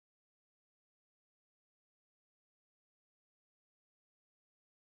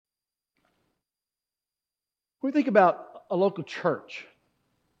When we think about a local church,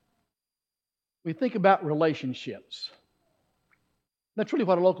 we think about relationships. That's really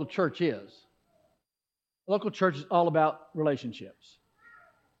what a local church is. A local church is all about relationships.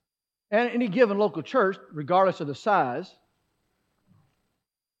 And any given local church, regardless of the size,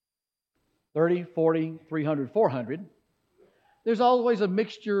 30, 40, 300, 400, there's always a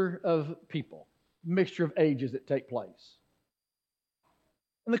mixture of people, mixture of ages that take place.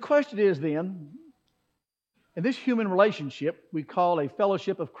 And the question is then, in this human relationship we call a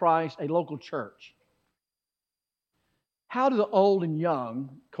fellowship of Christ, a local church, how do the old and young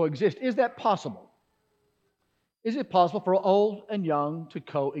coexist? Is that possible? Is it possible for old and young to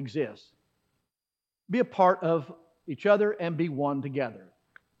coexist? Be a part of each other and be one together.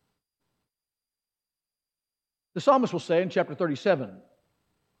 The psalmist will say in chapter 37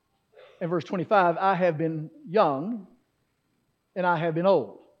 and verse 25, I have been young and I have been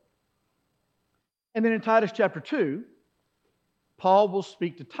old. And then in Titus chapter 2, Paul will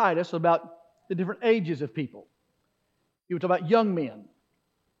speak to Titus about the different ages of people. He will talk about young men,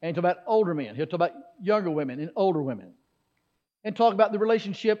 and he'll talk about older men. He'll talk about younger women and older women. And talk about the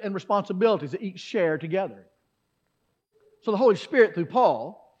relationship and responsibilities that each share together. So the Holy Spirit, through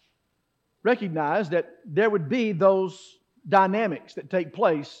Paul, recognized that there would be those dynamics that take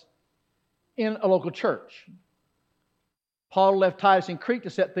place in a local church. Paul left Titus in Crete to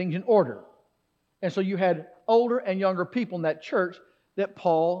set things in order. And so you had older and younger people in that church that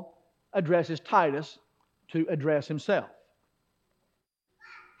Paul addresses Titus to address himself.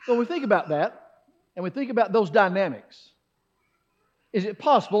 So when we think about that, and we think about those dynamics, is it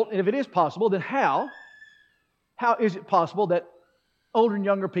possible, and if it is possible, then how is it possible that older and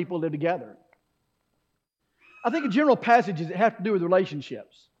younger people live together? I think of general passages that have to do with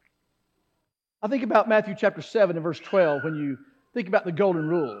relationships. I think about Matthew chapter 7 and verse 12 when you think about the golden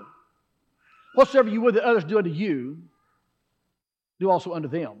rule. Whatsoever you would that others do unto you, do also unto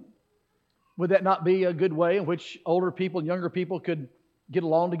them. Would that not be a good way in which older people and younger people could get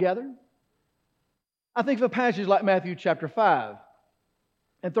along together? I think of a passage like Matthew chapter 5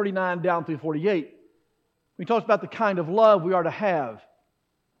 and 39 down through 48. He talks about the kind of love we are to have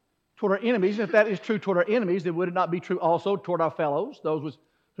toward our enemies. And if that is true toward our enemies, then would it not be true also toward our fellows, those with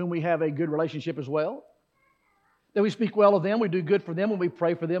whom we have a good relationship as well? That we speak well of them, we do good for them, and we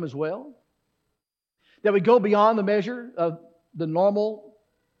pray for them as well? That we go beyond the measure of the normal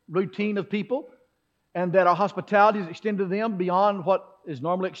routine of people, and that our hospitality is extended to them beyond what is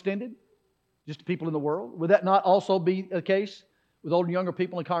normally extended just to people in the world? Would that not also be the case with older and younger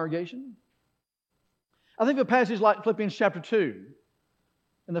people in the congregation? I think of a passage like Philippians chapter 2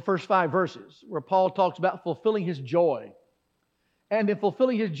 in the first 5 verses where Paul talks about fulfilling his joy. And in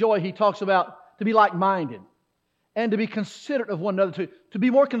fulfilling his joy, he talks about to be like-minded and to be considerate of one another, to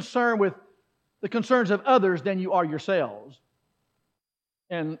be more concerned with the concerns of others than you are yourselves.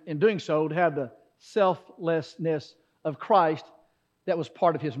 And in doing so, to have the selflessness of Christ that was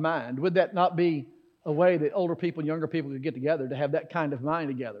part of his mind. Would that not be a way that older people and younger people could get together to have that kind of mind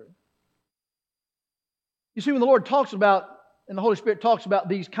together? You see, when the Lord talks about, and the Holy Spirit talks about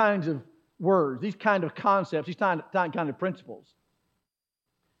these kinds of words, these kind of concepts, these kind of principles,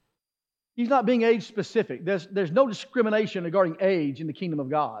 He's not being age specific. There's no discrimination regarding age in the kingdom of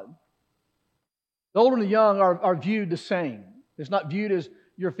God. The older and the young are viewed the same. It's not viewed as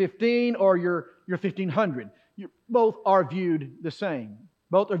you're 15 or you're 1500. Both are viewed the same.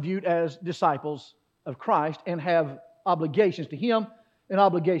 Both are viewed as disciples of Christ and have obligations to Him and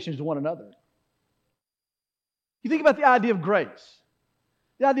obligations to one another. You think about the idea of grace.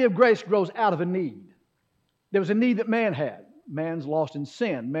 The idea of grace grows out of a need. There was a need that man had. Man's lost in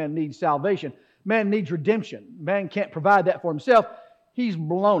sin. Man needs salvation. Man needs redemption. Man can't provide that for himself. He's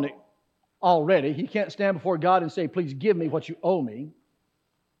blown it already. He can't stand before God and say, please give me what you owe me.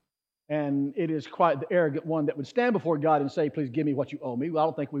 And it is quite the arrogant one that would stand before God and say, please give me what you owe me. Well, I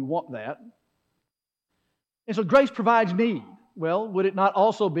don't think we want that. And so grace provides need. Well, would it not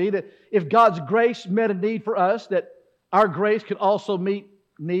also be that if God's grace met a need for us, that our grace could also meet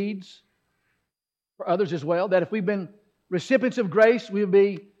needs for others as well? That if we've been recipients of grace, we would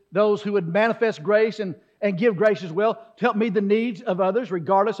be those who would manifest grace and give grace as well to help meet the needs of others,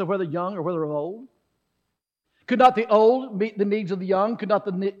 regardless of whether young or whether old? Could not the old meet the needs of the young? Could not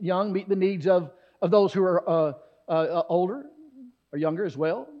the young meet the needs of those who are older or younger as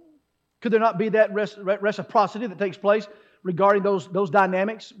well? Could there not be that reciprocity that takes place regarding those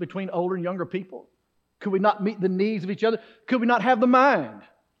dynamics between older and younger people? Could we not meet the needs of each other? Could we not have the mind?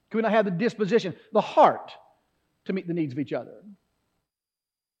 Could we not have the disposition, the heart, to meet the needs of each other?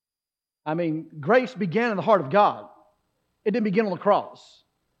 I mean, grace began in the heart of God. It didn't begin on the cross.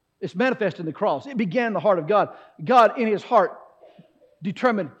 It's manifest in the cross. It began in the heart of God. God, in His heart,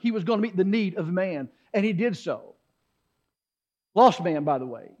 determined He was going to meet the need of man, and He did so. Lost man, by the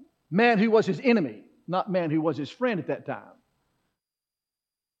way. Man who was His enemy, not man who was His friend at that time.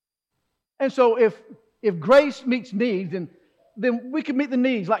 And so if grace meets needs, then we can meet the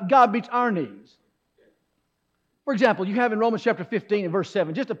needs like God meets our needs. For example, you have in Romans chapter 15 and verse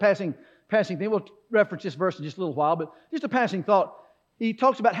 7, just a passing thing. We'll reference this verse in just a little while, but just a passing thought. He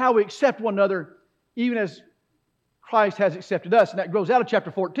talks about how we accept one another even as Christ has accepted us. And that grows out of chapter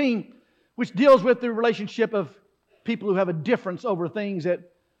 14, which deals with the relationship of people who have a difference over things that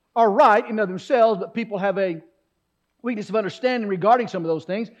are right in of themselves, but people have a weakness of understanding regarding some of those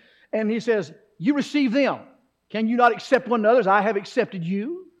things. And he says, you receive them. Can you not accept one another as I have accepted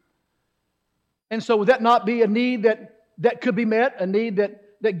you? And so would that not be a need that could be met, a need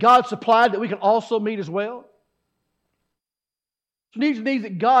that God supplied that we can also meet as well? So needs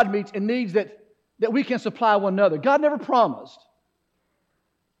that God meets and needs that we can supply one another. God never promised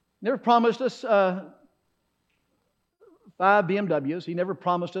us 5 BMWs. He never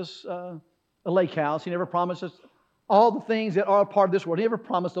promised us a lake house. He never promised us all the things that are a part of this world. He never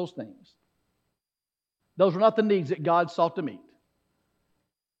promised those things. Those were not the needs that God sought to meet.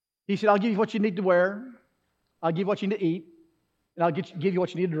 He said, I'll give you what you need to wear. I'll give you what you need to eat. And I'll give you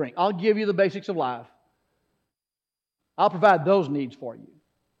what you need to drink. I'll give you the basics of life. I'll provide those needs for you.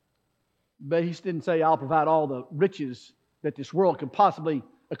 But He didn't say, I'll provide all the riches that this world could possibly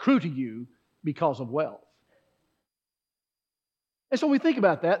accrue to you because of wealth. And so when we think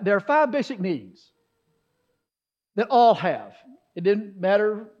about that, there are 5 basic needs that all have. It didn't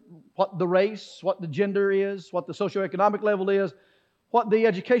matter what the race, what the gender is, what the socioeconomic level is, what the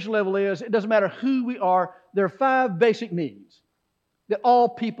education level is. It doesn't matter who we are. There are 5 basic needs that all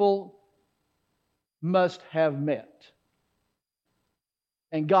people must have met.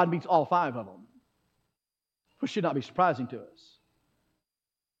 And God meets all 5 of them, which should not be surprising to us.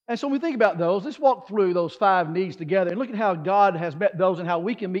 And so when we think about those, let's walk through those 5 needs together and look at how God has met those and how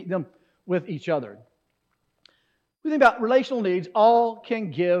we can meet them with each other. We think about relational needs, all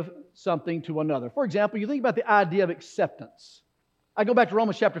can give something to another. For example, you think about the idea of acceptance. I go back to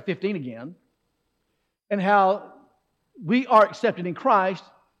Romans chapter 15 again, and how we are accepted in Christ,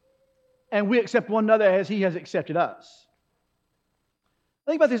 and we accept one another as He has accepted us.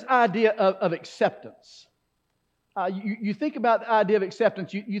 Think about this idea of acceptance. You think about the idea of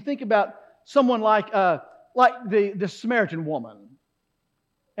acceptance. You think about someone like the Samaritan woman,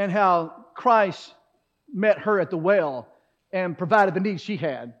 and how Christ met her at the well and provided the needs she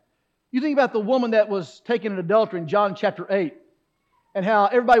had. You think about the woman that was taken in adultery in John chapter 8, and how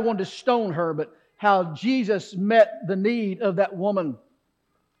everybody wanted to stone her, but how Jesus met the need of that woman,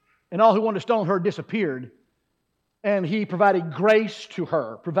 and all who wanted to stone her disappeared, and He provided grace to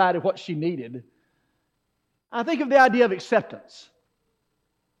her, provided what she needed. I think of the idea of acceptance.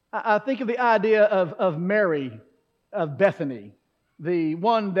 I think of the idea of Mary of Bethany, the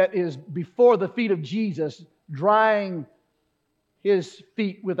one that is before the feet of Jesus, drying His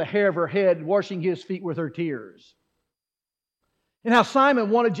feet with the hair of her head, washing His feet with her tears. And how Simon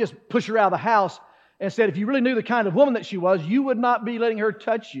wanted to just push her out of the house and said, if you really knew the kind of woman that she was, you would not be letting her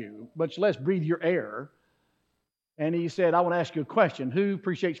touch you, much less breathe your air. And he said, I want to ask you a question. Who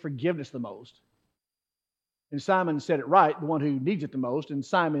appreciates forgiveness the most? And Simon said it right, the one who needs it the most. And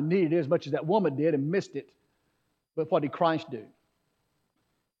Simon needed it as much as that woman did and missed it. But what did Christ do?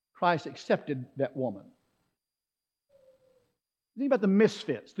 Christ accepted that woman. Think about the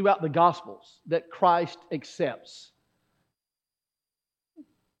misfits throughout the Gospels that Christ accepts.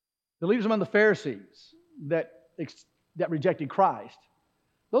 The leaders among the Pharisees that rejected Christ,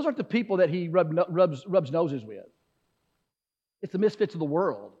 those aren't the people that He rubs noses with. It's the misfits of the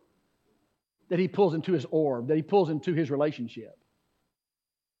world that He pulls into His orb, that He pulls into His relationship.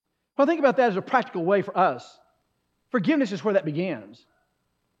 Well, think about that as a practical way for us. Forgiveness is where that begins.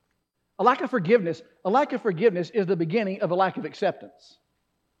 A lack of forgiveness is the beginning of a lack of acceptance.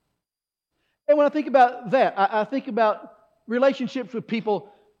 And when I think about that, I think about relationships with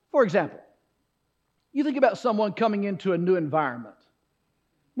people. For example, you think about someone coming into a new environment.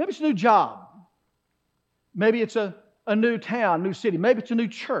 Maybe it's a new job. Maybe it's a new town, new city. Maybe it's a new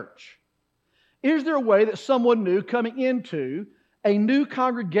church. Is there a way that someone new coming into a new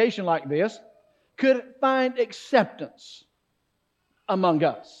congregation like this could find acceptance among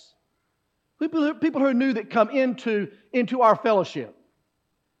us? People who are new that come into our fellowship.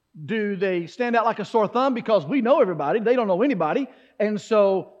 Do they stand out like a sore thumb because we know everybody, they don't know anybody, and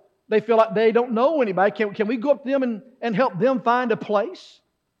so they feel like they don't know anybody? Can we go up to them and help them find a place?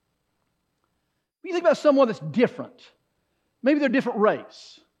 When you think about someone that's different, maybe they're a different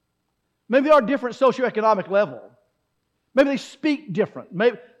race, Maybe they are different socioeconomic level. Maybe they speak different.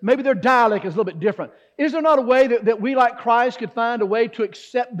 Maybe their dialect is a little bit different. Is there not a way that we, like Christ, could find a way to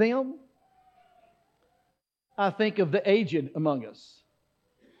accept them? I think of the aged among us.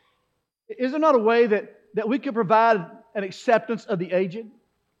 Is there not a way that we could provide an acceptance of the aged?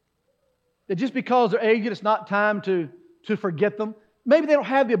 That just because they're aged, it's not time to forget them. Maybe they don't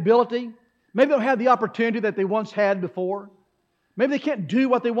have the ability. Maybe they don't have the opportunity that they once had before. Maybe they can't do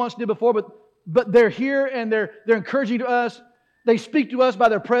what they once did before, but they're here and they're encouraging to us. They speak to us by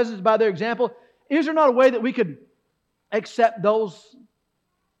their presence, by their example. Is there not a way that we could accept those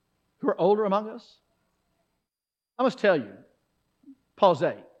who are older among us? I must tell you, pause,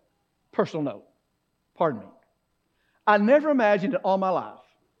 personal note, pardon me. I never imagined in all my life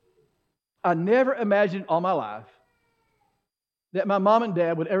that my mom and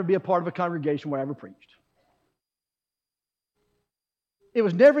dad would ever be a part of a congregation where I ever preached. It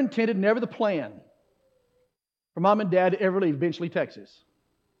was never intended, never the plan for mom and dad to ever leave Benchley, Texas.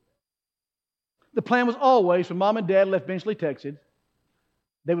 The plan was always when mom and dad left Benchley, Texas,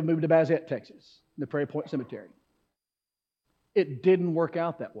 they would move to Bazette, Texas, in the Prairie Point Cemetery. It didn't work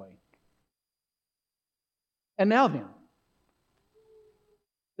out that way. And now then,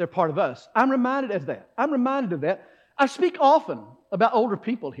 they're part of us. I'm reminded of that. I speak often about older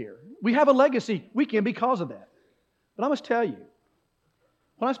people here. We have a legacy weekend because of that. But I must tell you,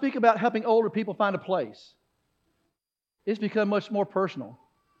 when I speak about helping older people find a place, it's become much more personal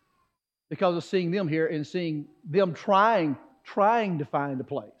because of seeing them here and seeing them trying to find a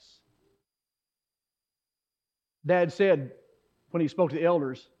place. Dad said when he spoke to the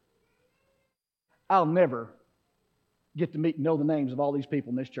elders, I'll never get to meet and know the names of all these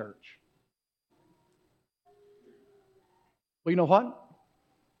people in this church. Well, you know what?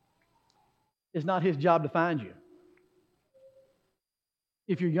 It's not his job to find you.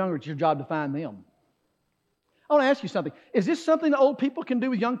 If you're younger, it's your job to find them. I want to ask you something. Is this something that old people can do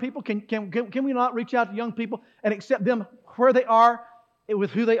with young people? Can we not reach out to young people and accept them where they are,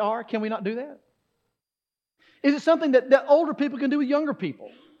 with who they are? Can we not do that? Is it something that older people can do with younger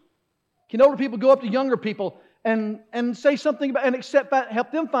people? Can older people go up to younger people and say something about and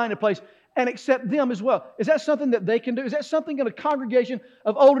help them find a place and accept them as well? Is that something that they can do? Is that something in a congregation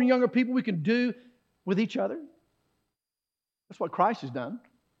of older and younger people we can do with each other? That's what Christ has done.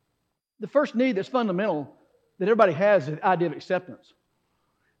 The first need that's fundamental that everybody has is the idea of acceptance.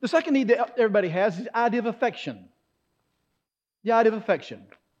 The second need that everybody has is the idea of affection. The idea of affection.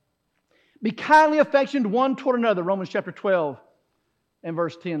 Be kindly affectioned one toward another, Romans chapter 12 and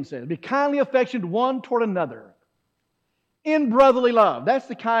verse 10 says. Be kindly affectioned one toward another in brotherly love. That's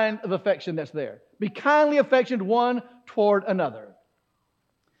the kind of affection that's there. Be kindly affectioned one toward another.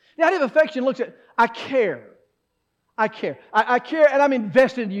 The idea of affection looks at, I care. I care and I'm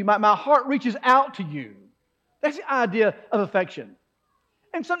invested in you. My heart reaches out to you. That's the idea of affection.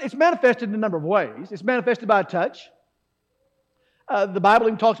 And it's manifested in a number of ways. It's manifested by a touch. The Bible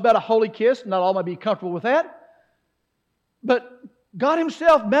even talks about a holy kiss. Not all might be comfortable with that. But God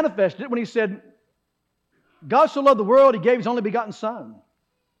Himself manifested it when He said, God so loved the world, He gave His only begotten Son.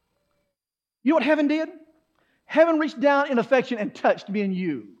 You know what heaven did? Heaven reached down in affection and touched me and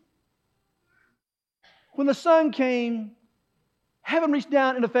you. When the Son came, heaven reached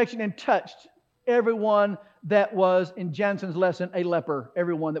down in affection and touched everyone that was, in Jansen's lesson, a leper,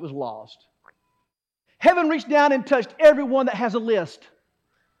 everyone that was lost. Heaven reached down and touched everyone that has a list.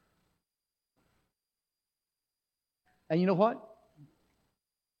 And you know what?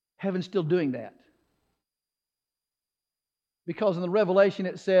 Heaven's still doing that. Because in the Revelation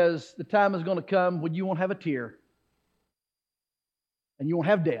it says the time is going to come when you won't have a tear. And you won't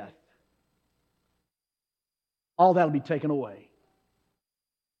have death. All that will be taken away.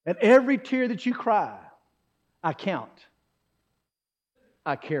 And every tear that you cry, I count.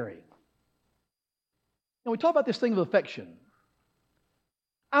 I carry. And we talk about this thing of affection.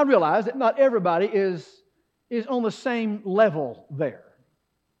 I realize that not everybody is on the same level there.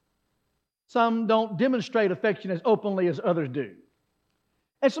 Some don't demonstrate affection as openly as others do.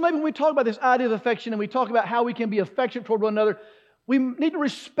 And so maybe when we talk about this idea of affection and we talk about how we can be affectionate toward one another, we need to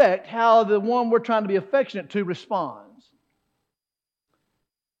respect how the one we're trying to be affectionate to responds.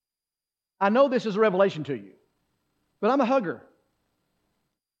 I know this is a revelation to you, but I'm a hugger.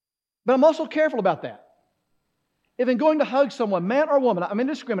 But I'm also careful about that. If in going to hug someone, man or woman, I'm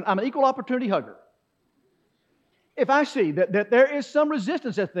indiscriminate, I'm an equal opportunity hugger. If I see that there is some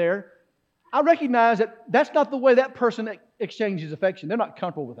resistance that's there, I recognize that that's not the way that person exchanges affection. They're not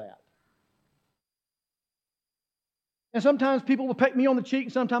comfortable with that. And sometimes people will peck me on the cheek,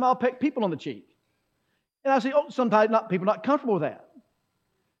 and sometimes I'll peck people on the cheek. And I say, sometimes people are not comfortable with that.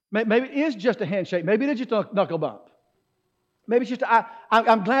 Maybe it is just a handshake. Maybe it is just a knuckle bump. Maybe it's just,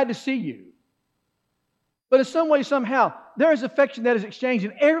 I'm glad to see you. But in some way, somehow, there is affection that is exchanged,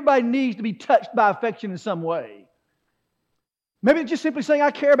 and everybody needs to be touched by affection in some way. Maybe it's just simply saying,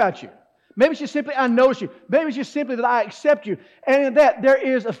 I care about you. Maybe it's just simply, I notice you. Maybe it's just simply that I accept you. And in that, there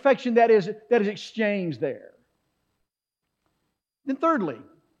is affection that is exchanged there. Then thirdly,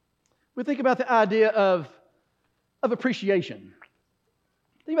 we think about the idea of appreciation.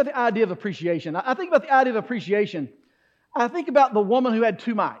 Think about the idea of appreciation. I think about the idea of appreciation. I think about the woman who had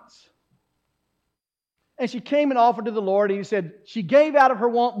 2 mites. And she came and offered to the Lord, and He said, she gave out of her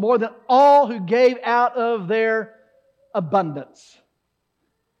want more than all who gave out of their abundance.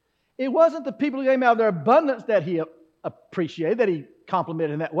 It wasn't the people who gave out of their abundance that He appreciated, that He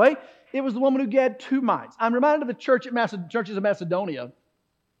complimented in that way. It was the woman who had 2 mites. I'm reminded of the churches of Macedonia.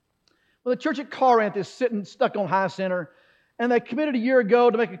 Well, the church at Corinth is sitting stuck on high center, and they committed a year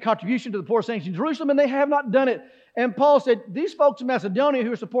ago to make a contribution to the poor saints in Jerusalem, and they have not done it. And Paul said, these folks in Macedonia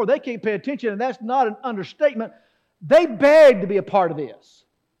who are so poor, they can't pay attention, and that's not an understatement. They begged to be a part of this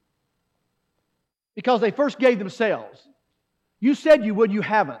because they first gave themselves. You said you would, you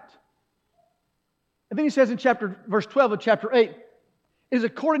haven't. And then he says in verse 12 of chapter 8, it is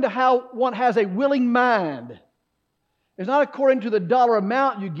according to how one has a willing mind. It's not according to the dollar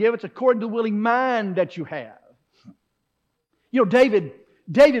amount you give, it's according to the willing mind that you have. You know, David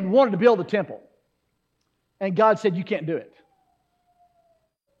wanted to build the temple. And God said, you can't do it.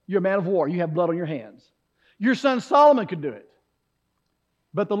 You're a man of war. You have blood on your hands. Your son Solomon could do it.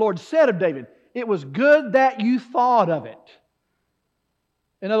 But the Lord said of David, it was good that you thought of it.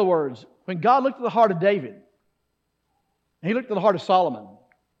 In other words, when God looked at the heart of David, and He looked at the heart of Solomon,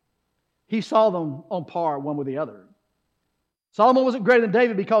 He saw them on par one with the other. Solomon wasn't greater than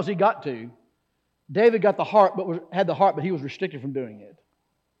David because he got to. David got the heart, had the heart, but he was restricted from doing it.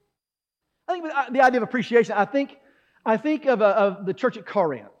 I think the idea of appreciation, I think of the church at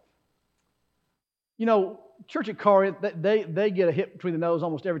Corinth. You know, church at Corinth, they get a hit between the nose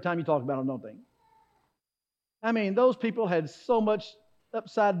almost every time you talk about them, don't they? I mean, those people had so much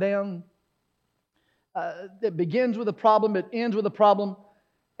upside down. It begins with a problem, it ends with a problem.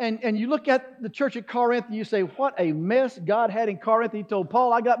 And you look at the church at Corinth and you say, what a mess God had in Corinth. He told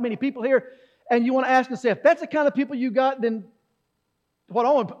Paul, I got many people here. And you want to ask and say, if that's the kind of people you got, then I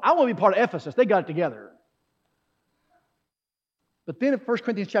want to be part of Ephesus. They got it together. But then in 1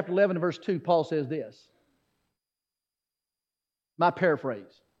 Corinthians chapter 11 and verse 2, Paul says this. My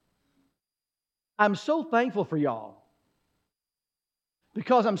paraphrase. I'm so thankful for y'all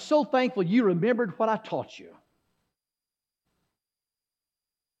because I'm so thankful you remembered what I taught you.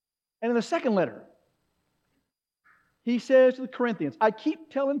 And in the second letter, he says to the Corinthians, I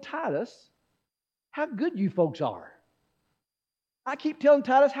keep telling Titus how good you folks are. I keep telling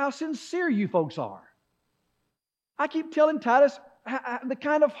Titus how sincere you folks are. I keep telling Titus the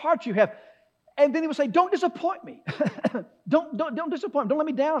kind of heart you have. And then he would say, don't disappoint me. don't disappoint me. Don't let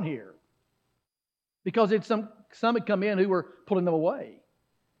me down here. Because some had come in who were pulling them away.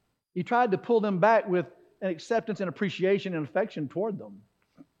 He tried to pull them back with an acceptance and appreciation and affection toward them.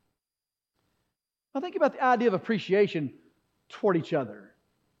 Now think about the idea of appreciation toward each other.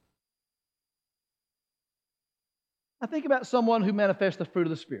 I think about someone who manifests the fruit of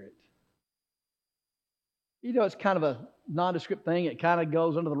the Spirit. You know, it's kind of a nondescript thing. It kind of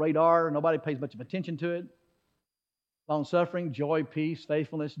goes under the radar. Nobody pays much of attention to it. Long-suffering, joy, peace,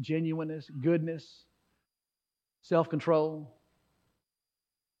 faithfulness, genuineness, goodness, self-control.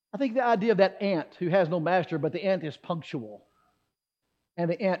 I think the idea of that ant who has no master, but the ant is punctual. And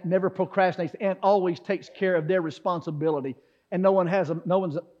the ant never procrastinates. The ant always takes care of their responsibility. And no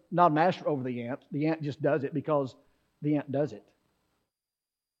one's not a master over the ant. The ant just does it because the ant does it.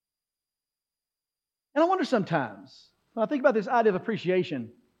 And I wonder sometimes, when I think about this idea of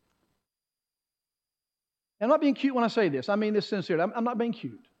appreciation, and I'm not being cute when I say this. I mean this sincerely. I'm not being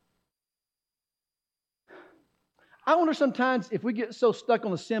cute. I wonder sometimes if we get so stuck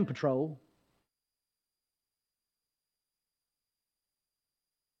on the sin patrol,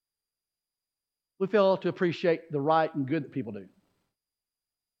 we fail to appreciate the right and good that people do.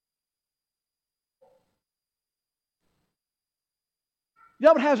 You know,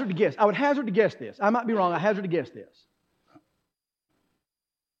 I would hazard to guess this. I might be wrong. I hazard to guess this.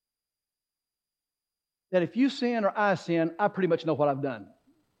 That if you sin or I sin, I pretty much know what I've done.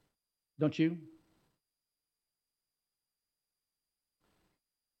 Don't you?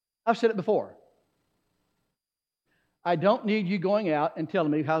 I've said it before. I don't need you going out and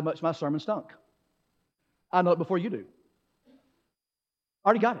telling me how much my sermon stunk. I know it before you do. I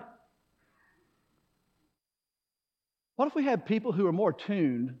already got it. What if we had people who are more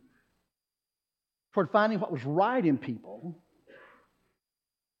tuned toward finding what was right in people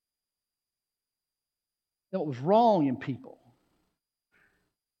than what was wrong in people.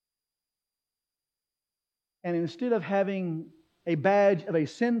 And instead of having a badge of a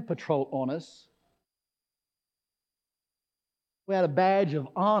sin patrol on us, we had a badge of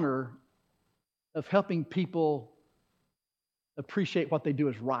honor of helping people appreciate what they do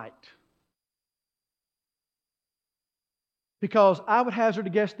as right. Because I would hazard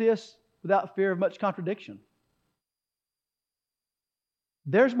to guess this without fear of much contradiction.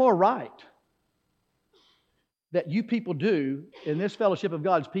 There's more right that you people do in this fellowship of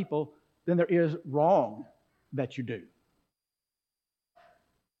God's people than there is wrong that you do.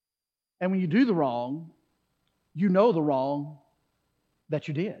 And when you do the wrong, you know the wrong that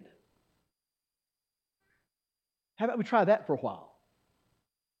you did. How about we try that for a while?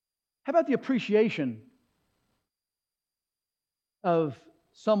 How about the appreciation of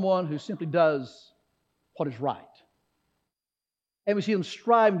someone who simply does what is right? And we see them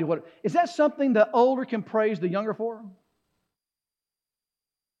striving to what... Is that something the older can praise the younger for?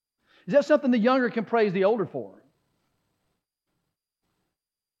 Is that something the younger can praise the older for?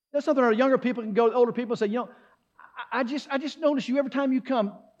 That's something our younger people can go to older people and say, you know, I just notice you every time you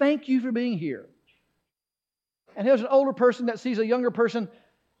come. Thank you for being here. And here's an older person that sees a younger person,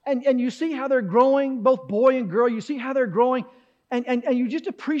 and you see how they're growing, both boy and girl. You see how they're growing, and you just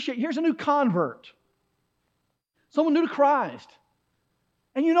appreciate. Here's a new convert, someone new to Christ.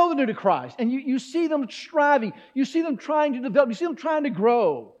 And you know they're new to Christ. And you see them striving. You see them trying to develop. You see them trying to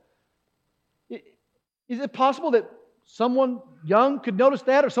grow. Is it possible that someone young could notice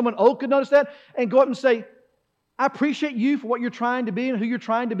that, or someone old could notice that, and go up and say, I appreciate you for what you're trying to be and who you're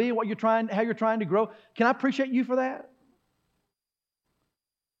trying to be and how you're trying to grow. Can I appreciate you for that?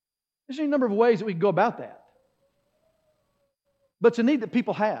 There's any number of ways that we can go about that. But it's a need that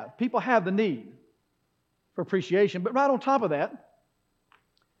people have. People have the need for appreciation. But right on top of that,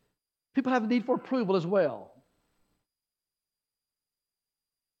 people have the need for approval as well.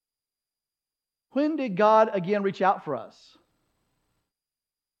 When did God again reach out for us?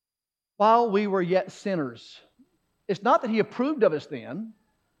 While we were yet sinners. It's not that He approved of us then.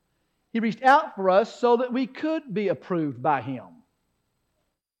 He reached out for us so that we could be approved by Him.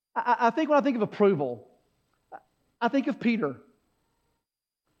 I think when I think of approval, I think of Peter.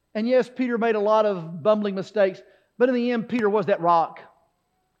 And yes, Peter made a lot of bumbling mistakes, but in the end, Peter was that rock.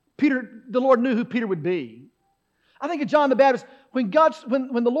 Peter, the Lord knew who Peter would be. I think of John the Baptist. When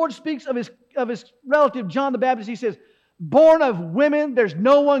the Lord speaks of his relative John the Baptist, He says, born of women, there's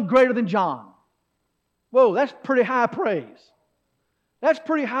no one greater than John. Whoa, that's pretty high praise. That's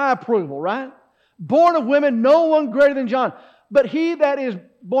pretty high approval, right? Born of women, no one greater than John. But he that is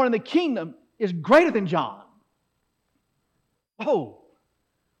born in the kingdom is greater than John. Oh,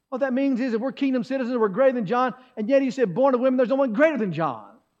 what that means is if we're kingdom citizens, we're greater than John, and yet He said, born of women, there's no one greater than John.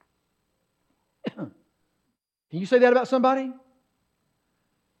 Can you say that about somebody?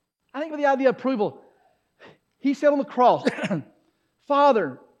 I think with the idea of approval, He said on the cross,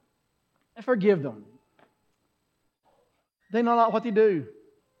 Father, forgive them. They know not what they do.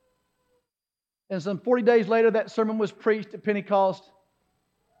 And some 40 days later, that sermon was preached at Pentecost.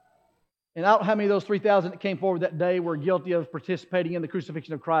 And I don't know how many of those 3,000 that came forward that day were guilty of participating in the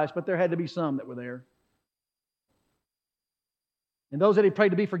crucifixion of Christ, but there had to be some that were there. And those that He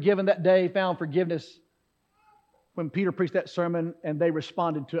prayed to be forgiven that day found forgiveness when Peter preached that sermon, and they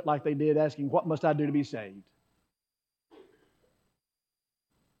responded to it like they did, asking, what must I do to be saved?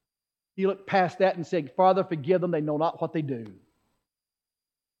 He looked past that and said, Father, forgive them, they know not what they do.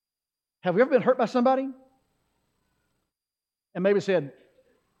 Have we ever been hurt by somebody? And maybe said,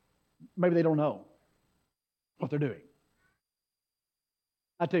 maybe they don't know what they're doing.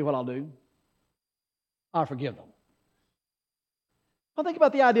 I tell you what I'll do. I'll forgive them. I think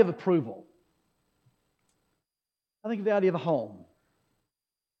about the idea of approval. I think of the idea of a home.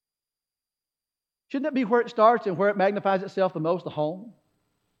 Shouldn't that be where it starts and where it magnifies itself the most, the home?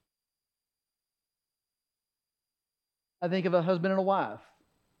 I think of a husband and a wife.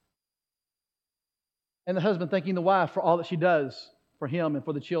 And the husband thanking the wife for all that she does for him and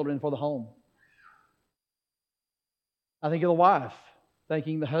for the children and for the home. I think of the wife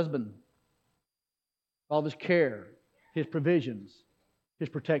thanking the husband for all of his care, his provisions, his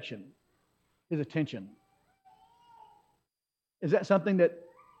protection, his attention. Is that something that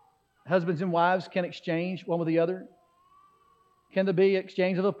husbands and wives can exchange one with the other? Can there be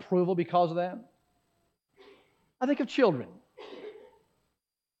exchange of approval because of that? I think of children.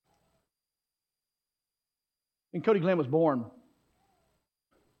 When Cody Glenn was born,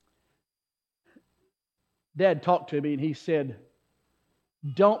 Dad talked to me and he said,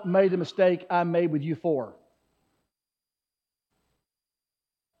 Don't make the mistake I made with you 4.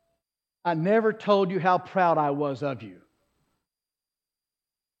 I never told you how proud I was of you.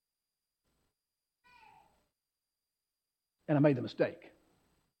 And I made the mistake.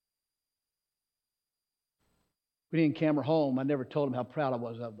 We didn't camera home. I never told them how proud I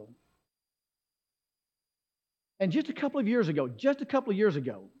was of them. And just a couple of years ago,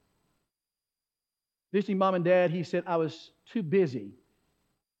 visiting Mom and Dad, he said, I was too busy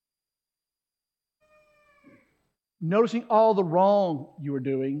noticing all the wrong you were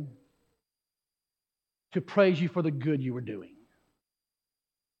doing to praise you for the good you were doing.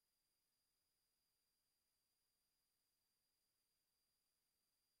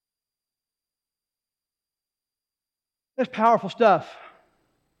 That's powerful stuff.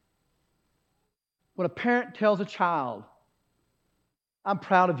 When a parent tells a child, I'm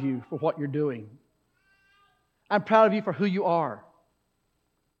proud of you for what you're doing. I'm proud of you for who you are.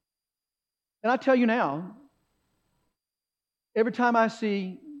 And I tell you now, every time I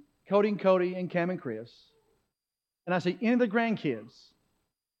see Cody and Cam and Chris, and I see any of the grandkids,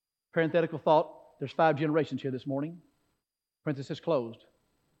 parenthetical thought, there's 5 generations here this morning, parenthesis closed.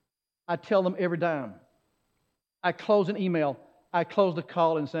 I tell them every time. I close an email, I close the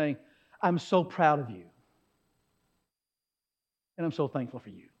call and saying, I'm so proud of you. And I'm so thankful for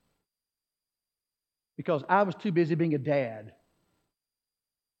you. Because I was too busy being a dad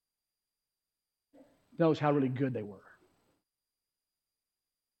to notice how really good they were.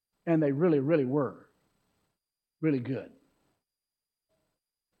 And they really, really were really good.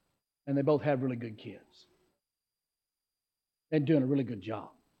 And they both have really good kids. And doing a really good job.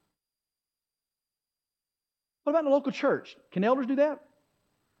 What about in the local church? Can elders do that?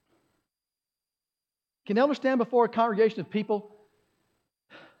 Can elders stand before a congregation of people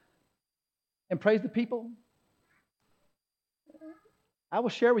and praise the people? I will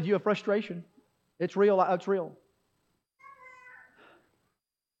share with you a frustration. It's real. It's real.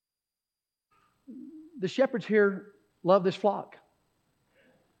 The shepherds here love this flock.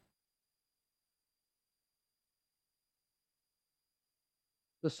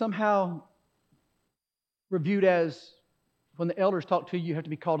 But somehow we're viewed as, when the elders talk to you, you have to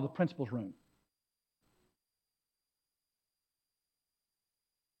be called to the principal's room.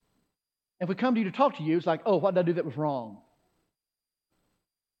 If we come to you to talk to you, it's like, oh, what did I do that was wrong?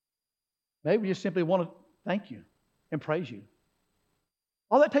 Maybe we just simply want to thank you and praise you.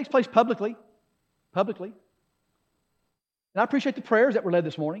 All that takes place publicly. And I appreciate the prayers that were led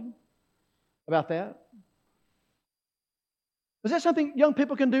this morning about that. Is that something young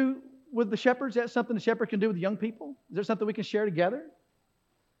people can do with the shepherds? Is that something the shepherd can do with the young people? Is there something we can share together?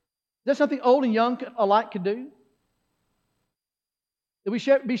 Is that something old and young alike can do? That we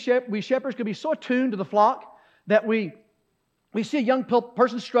shepherds could be so attuned to the flock that we see a young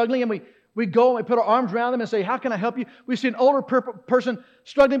person struggling and we go and we put our arms around them and say, how can I help you? We see an older person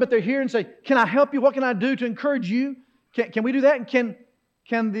struggling, but they're here and say, can I help you? What can I do to encourage you? Can we do that? And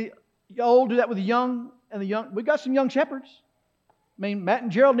can the old do that with the young and the young? We've got some young shepherds. I mean, Matt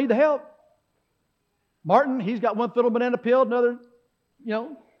and Gerald need the help. Martin, he's got one foot on banana peel, another,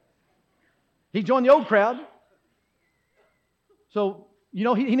 he joined the old crowd. So, he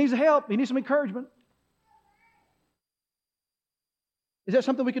needs the help. He needs some encouragement. Is that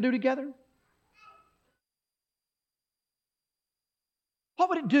something we could do together? What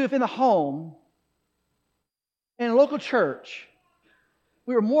would it do if in the home and a local church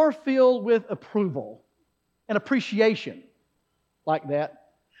we were more filled with approval and appreciation like that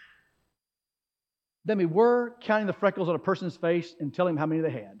than we were counting the freckles on a person's face and telling them how many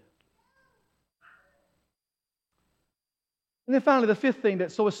they had? And then finally, the 5th thing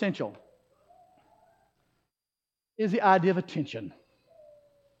that's so essential is the idea of attention.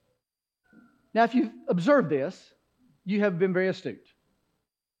 Now, if you've observed this, you have been very astute.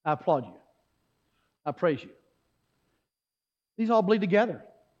 I applaud you. I praise you. These all bleed together.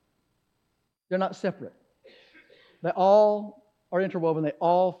 They're not separate. They all are interwoven. They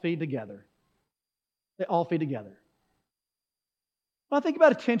all feed together. They all feed together. When I think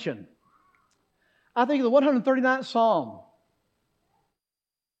about attention, I think of the 139th Psalm.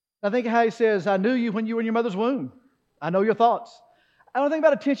 I think of how he says, I knew you when you were in your mother's womb. I know your thoughts. I don't think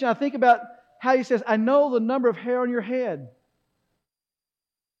about attention. I think about how he says, I know the number of hair on your head.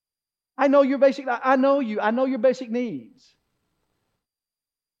 I know your basic, I know you. I know your basic needs.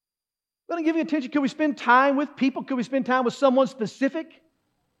 I'm going to give you attention. Could we spend time with people? Could we spend time with someone specific?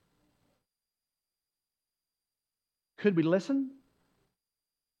 Could we listen?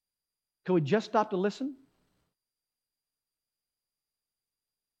 Could we just stop to listen?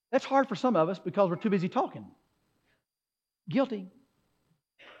 That's hard for some of us because we're too busy talking. Guilty.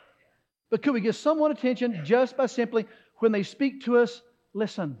 But could we give someone attention just by simply, when they speak to us,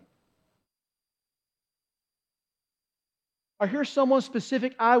 listen? Or here's someone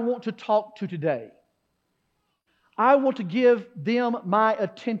specific I want to talk to today. I want to give them my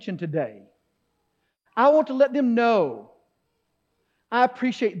attention today. I want to let them know I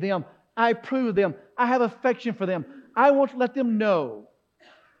appreciate them. I approve of them. I have affection for them. I want to let them know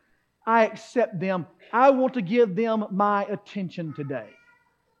I accept them. I want to give them my attention today.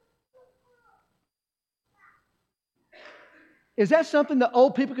 Is that something that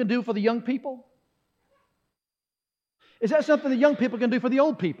old people can do for the young people? Is that something the young people can do for the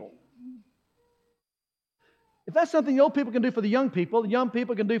old people? If that's something the old people can do for the young people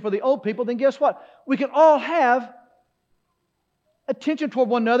can do for the old people, then guess what? We can all have attention toward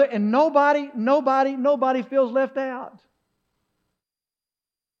one another, and nobody feels left out.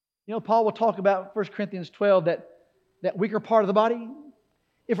 You know, Paul will talk about 1 Corinthians 12, that weaker part of the body.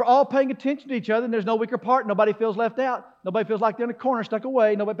 If we're all paying attention to each other and there's no weaker part, nobody feels left out. Nobody feels like they're in a corner, stuck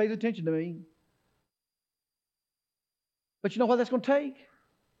away. Nobody pays attention to me. But you know what that's going to take?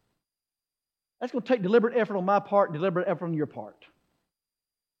 That's going to take deliberate effort on my part and deliberate effort on your part.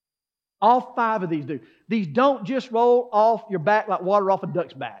 All 5 of these do. These don't just roll off your back like water off a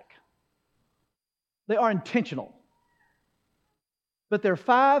duck's back. They are intentional. But there are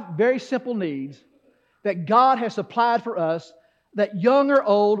 5 very simple needs that God has supplied for us, that young or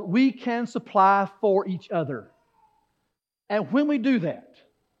old, we can supply for each other. And when we do that,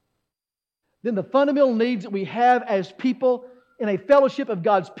 then the fundamental needs that we have as people in a fellowship of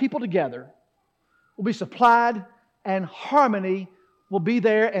God's people together will be supplied, and harmony will be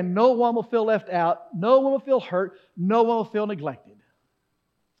there, and no one will feel left out, no one will feel hurt, no one will feel neglected.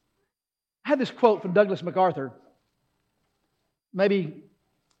 I had this quote from Douglas MacArthur, maybe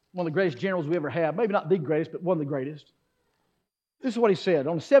one of the greatest generals we ever had, maybe not the greatest, but one of the greatest. This is what he said.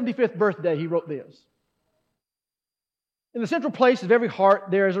 On his 75th birthday, he wrote this. In the central place of every heart,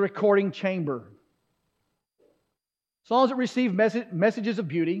 there is a recording chamber. As long as it receives messages of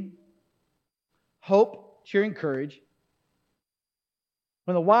beauty, hope, cheer, and courage,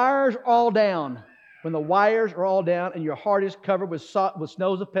 when the wires are all down, and your heart is covered with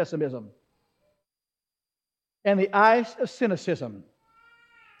snows of pessimism and the ice of cynicism,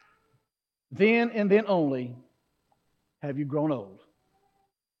 then and then only have you grown old.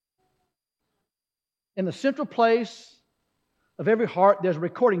 In the central place of every heart, there's a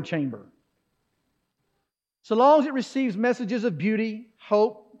recording chamber. So long as it receives messages of beauty,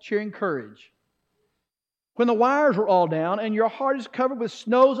 hope, cheer, and courage. When the wires are all down and your heart is covered with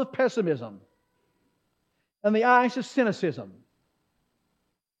snows of pessimism and the ice of cynicism,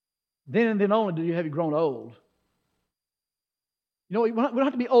 then and then only do you have you grown old. You know, we don't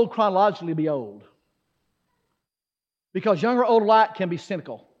have to be old chronologically to be old. Because young or old alike can be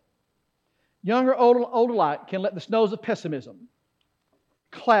cynical. Young or old alike can let the snows of pessimism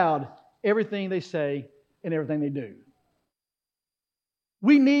cloud everything they say and everything they do.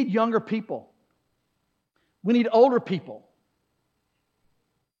 We need younger people. We need older people.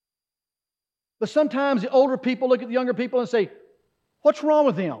 But sometimes the older people look at the younger people and say, "What's wrong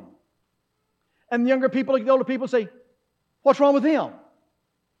with them?" And the younger people look at the older people and say, "What's wrong with them?"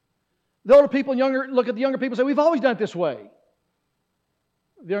 The older people look at the younger people and say, "We've always done it this way."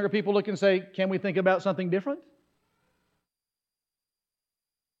 The younger people look and say, "Can we think about something different?"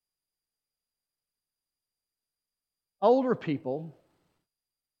 Older people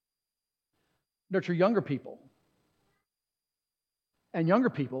nurture younger people. And younger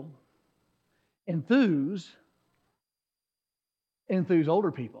people enthuse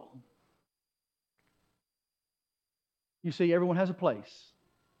older people. You see, everyone has a place.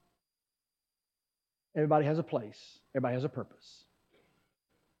 Everybody has a place. Everybody has a purpose.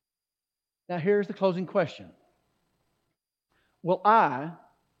 Now here's the closing question. Will I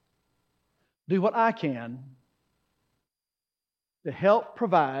do what I can to help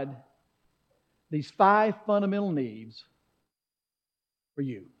provide these 5 fundamental needs for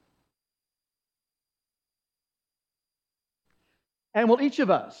you? And will each of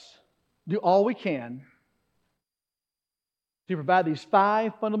us do all we can to provide these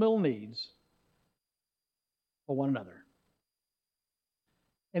 5 fundamental needs for one another?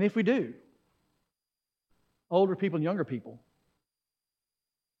 And if we do, older people and younger people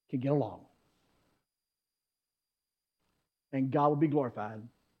can get along. And God will be glorified.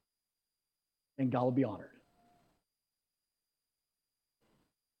 And God will be honored.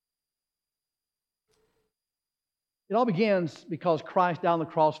 It all begins because Christ died on the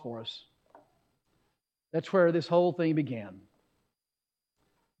cross for us. That's where this whole thing began.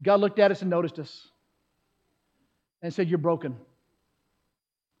 God looked at us and noticed us and said, "You're broken.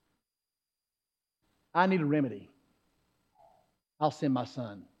 I need a remedy. I'll send my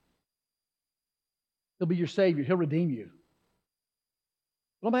Son. He'll be your Savior. He'll redeem you.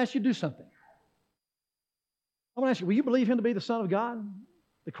 But I'm going to ask you to do something. I'm going to ask you, will you believe Him to be the Son of God,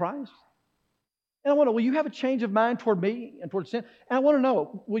 the Christ? And I want to know, will you have a change of mind toward me and toward sin? And I want to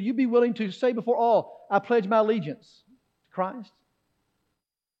know, will you be willing to say before all, I pledge my allegiance to Christ?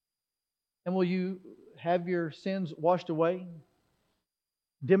 And will you have your sins washed away,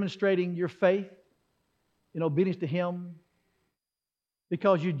 demonstrating your faith in obedience to Him?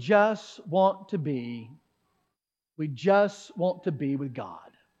 Because we just want to be with God.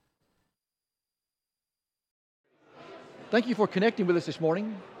 Thank you for connecting with us this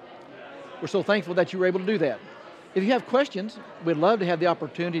morning. We're so thankful that you were able to do that. If you have questions, we'd love to have the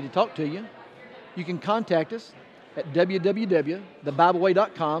opportunity to talk to you. You can contact us at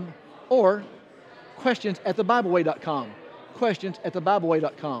www.thebibleway.com or questions@thebibleway.com.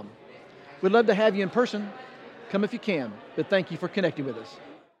 Questions@thebibleway.com. We'd love to have you in person. Come if you can. But thank you for connecting with us.